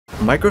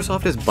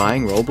Microsoft is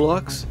buying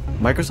Roblox?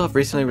 Microsoft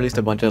recently released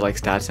a bunch of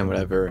stats and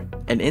whatever,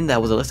 and in that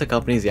was a list of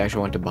companies they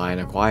actually want to buy and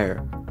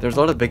acquire. There's a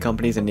lot of big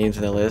companies and names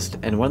in the list,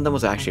 and one of them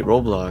was actually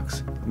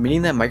Roblox,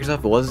 meaning that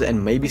Microsoft was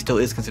and maybe still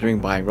is considering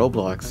buying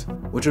Roblox,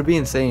 which would be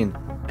insane.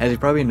 As you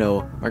probably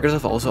know,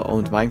 Microsoft also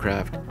owns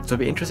Minecraft, so it'd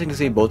be interesting to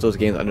see both those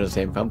games under the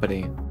same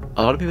company.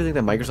 A lot of people think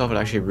that Microsoft would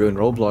actually ruin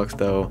Roblox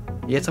though,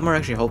 yet some are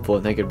actually hopeful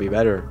and think it'd be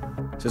better.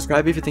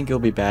 Subscribe if you think it'll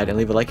be bad and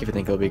leave a like if you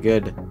think it'll be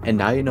good, and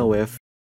now you know if